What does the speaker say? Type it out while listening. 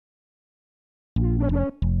Hi,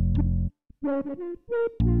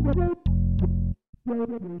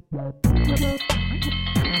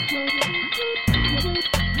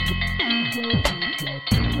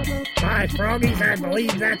 Froggies, I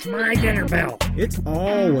believe that's my dinner bell. It's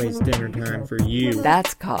always dinner time for you.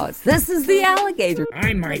 That's 'cause this is the Alligator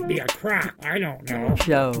I might be a croc, I don't know.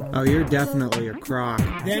 Show. Oh, you're definitely a croc.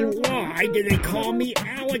 Then why do they call me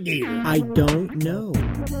Alligator? I don't know.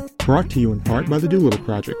 Brought to you in part by the Doolittle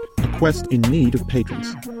Project, a quest in need of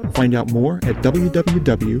patrons. Find out more at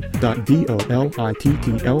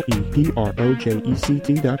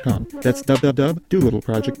www.DOLITTLEPROJECT.com. That's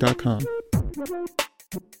www.doolittleproject.com.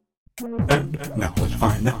 And now let's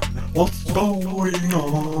find out what's going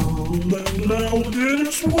on. And now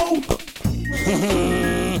it's woke.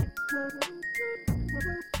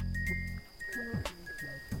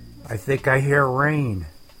 I think I hear rain.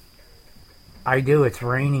 I do, it's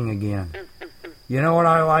raining again. You know what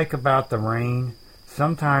I like about the rain?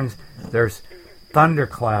 Sometimes there's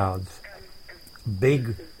thunderclouds.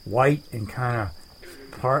 Big white and kind of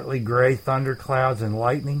partly gray thunderclouds and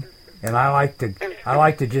lightning. And I like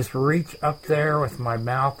to just reach up there with my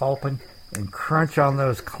mouth open and crunch on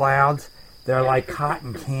those clouds. They're like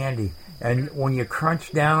cotton candy. And when you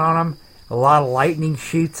crunch down on them, a lot of lightning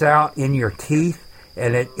shoots out in your teeth.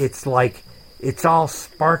 And it's like, it's all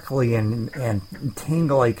sparkly and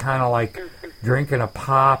tingly, kind of like drinking a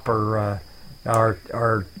pop or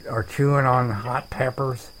chewing on hot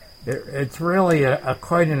peppers. It's really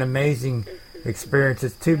quite an amazing experience.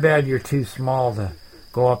 It's too bad you're too small to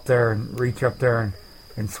go up there and reach up there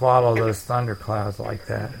and swallow those thunderclouds like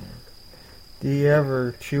that. Do you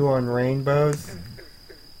ever chew on rainbows?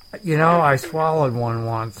 You know, I swallowed one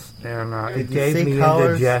once, and it gave me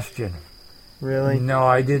colors? indigestion. Really? No,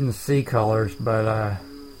 I didn't see colors, but,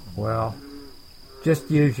 well,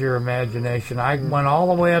 just use your imagination. I went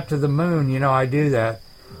all the way up to the moon. You know, I do that.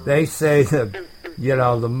 They say that, you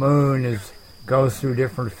know, the moon goes through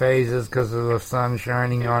different phases because of the sun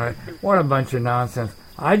shining on it. What a bunch of nonsense.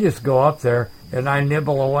 I just go up there and I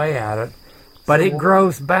nibble away at it. But it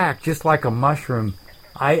grows back just like a mushroom.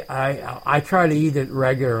 I try to eat it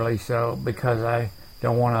regularly because I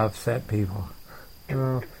don't want to upset people.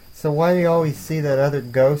 So why do you always see that other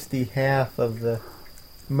ghosty half of the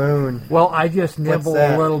moon? Well, I just nibble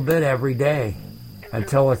a little bit every day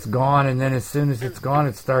until it's gone, and then as soon as it's gone,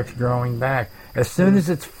 it starts growing back. As soon as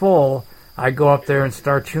it's full, I go up there and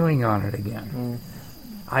start chewing on it again.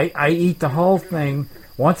 I eat the whole thing.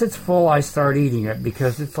 Once it's full, I start eating it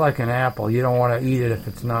because it's like an apple. You don't want to eat it if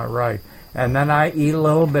it's not right. And then I eat a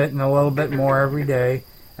little bit and a little bit more every day,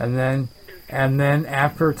 and then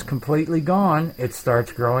after it's completely gone, it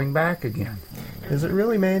starts growing back again. Is it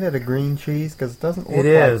really made out of green cheese? Because it doesn't look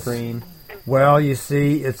like green. Well, you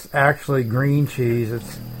see, it's actually green cheese.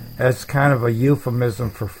 It's kind of a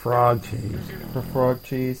euphemism for frog cheese. For frog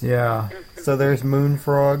cheese? Yeah. So there's moon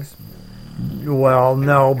frogs? Well,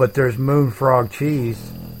 no, but there's moon frog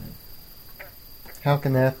cheese. How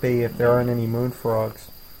can that be if there aren't any moon frogs?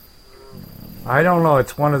 I don't know.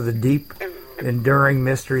 It's one of the deep, enduring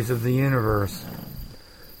mysteries of the universe.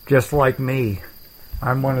 Just like me.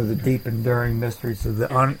 I'm one of the deep, enduring mysteries of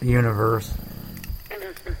the universe.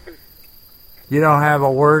 You don't have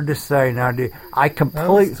a word to say now, do you? I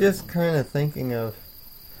was just kind of thinking of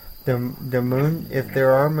the moon. If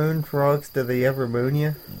there are moon frogs, do they ever moon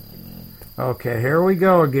you? Okay, here we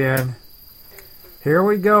go again.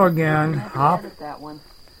 Hop.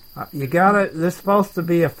 You got it. This is supposed to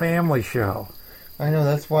be a family show. I know.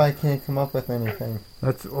 That's why I can't come up with anything.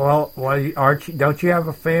 Don't you have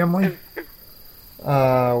a family?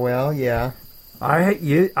 Well, yeah.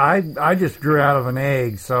 I just grew out of an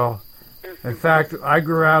egg, so. In fact, I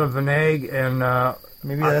grew out of an egg, and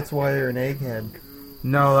maybe that's why you're an egghead.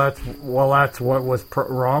 No, that's what was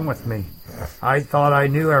wrong with me. I thought I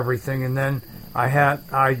knew everything, and then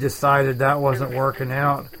I decided that wasn't working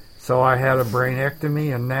out, so I had a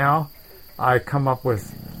brainectomy, and now I come up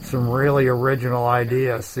with some really original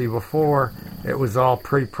ideas. See, before it was all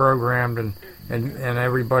pre-programmed, and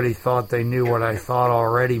everybody thought they knew what I thought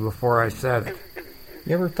already before I said it.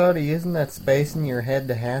 You ever thought of using that space in your head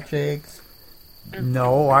to hatch eggs?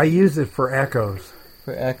 No, I use it for echoes.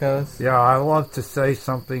 For echoes? Yeah, I love to say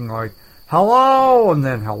something like, hello, and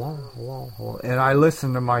then hello, hello, hello. And I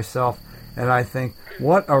listen to myself, and I think,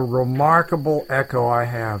 what a remarkable echo I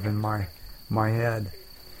have in my head.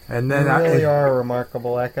 And then you really are a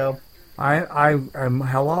remarkable echo. I'm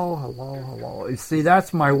hello, hello, hello. You see,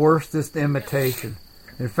 that's my worstest imitation.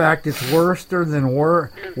 In fact, it's worster than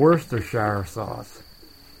Worcestershire sauce.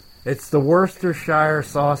 It's the Worcestershire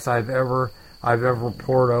sauce I've ever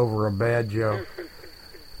poured over a bad joke.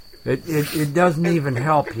 It doesn't even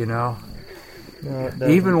help, you know. No, it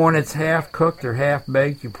doesn't. Even when it's half cooked or half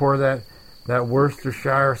baked, you pour that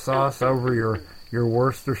Worcestershire sauce over your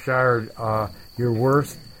Worcestershire,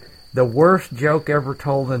 the worst joke ever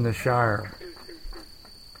told in the Shire.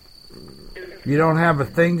 You don't have a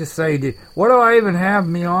thing to say. What do I even have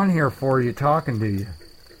me on here for? You talking to you?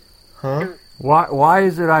 Huh? Why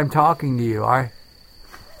is it I'm talking to you? Why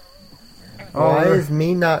is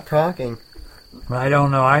me not talking? I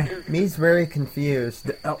don't know. Me's very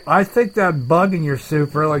confused. I think that bug in your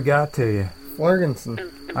soup really got to you.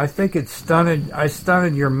 Flurgenson. I think it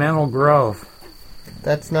stunted your mental growth.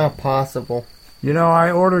 That's not possible. You know,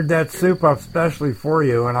 I ordered that soup up specially for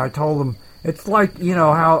you, and I told them it's like, you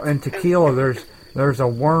know how in tequila there's a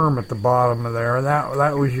worm at the bottom of there.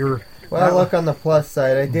 That was your Well, look on the plus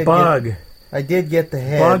side. I did get the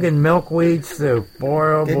head. Bug and milkweed soup. Boy,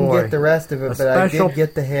 oh Didn't boy. get the rest of it, but I did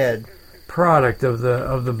get the head. Product of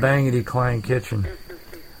the Bangity Clang kitchen.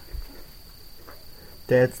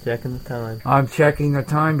 Dad's checking the time. I'm checking the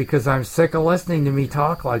time because I'm sick of listening to me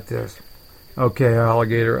talk like this. Okay,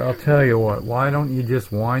 alligator, I'll tell you what. Why don't you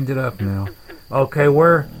just wind it up now? Okay,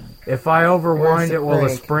 if I overwind it, will the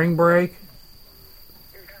spring break?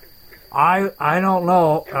 I don't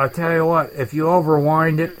know. I'll tell you what. If you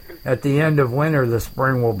overwind it at the end of winter, the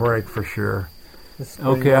spring will break for sure.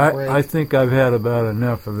 Okay, I think I've had about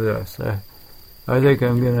enough of this. I think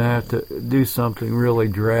I'm going to have to do something really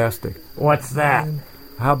drastic. What's that?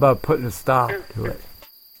 How about putting a stop to it?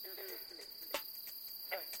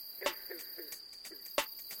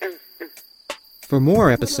 For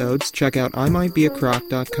more episodes, check out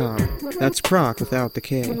imightbeacroc.com. That's croc without the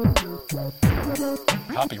K.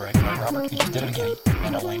 Copyright by Robert E. Diddigay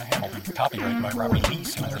and Elena Hamilton. Copyright by Robert E.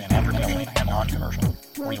 Singer and Elena Hamilton. Non-commercial.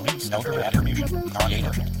 Release. No attribution.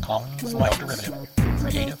 Non-native. Commons. Derivative.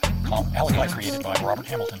 Creative. Alligator created by Robert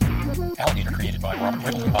Hamilton. Alligator created by Robert.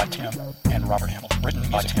 Written by Tim and Robert Hamilton.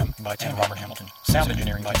 Written by Tim and Robert Hamilton. Sound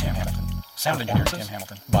engineering by Tim Hamilton. Sound engineer Tim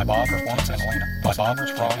Hamilton. By Bob, Performance, and Elena. Plus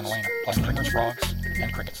Bobbers, Frogs, and Elena. Plus Crickets, Frogs,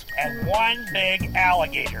 and Crickets. And one big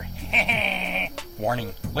alligator.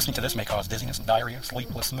 Warning. Listening to this may cause dizziness, diarrhea,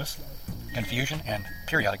 sleeplessness, confusion, and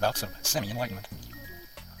periodic bouts of semi-enlightenment.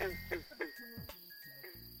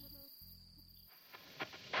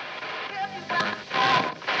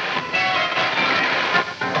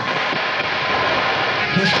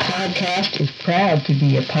 This podcast is proud to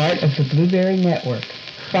be a part of the Blueberry Network.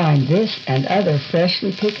 Find this and other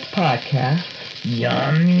freshly picked podcasts,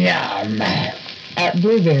 Yum, yum. at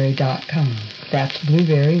blueberry.com. That's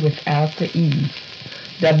blueberry without the E.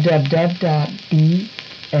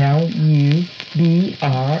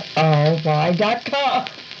 www.blueberry.com.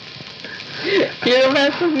 You're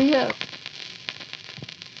messing me up.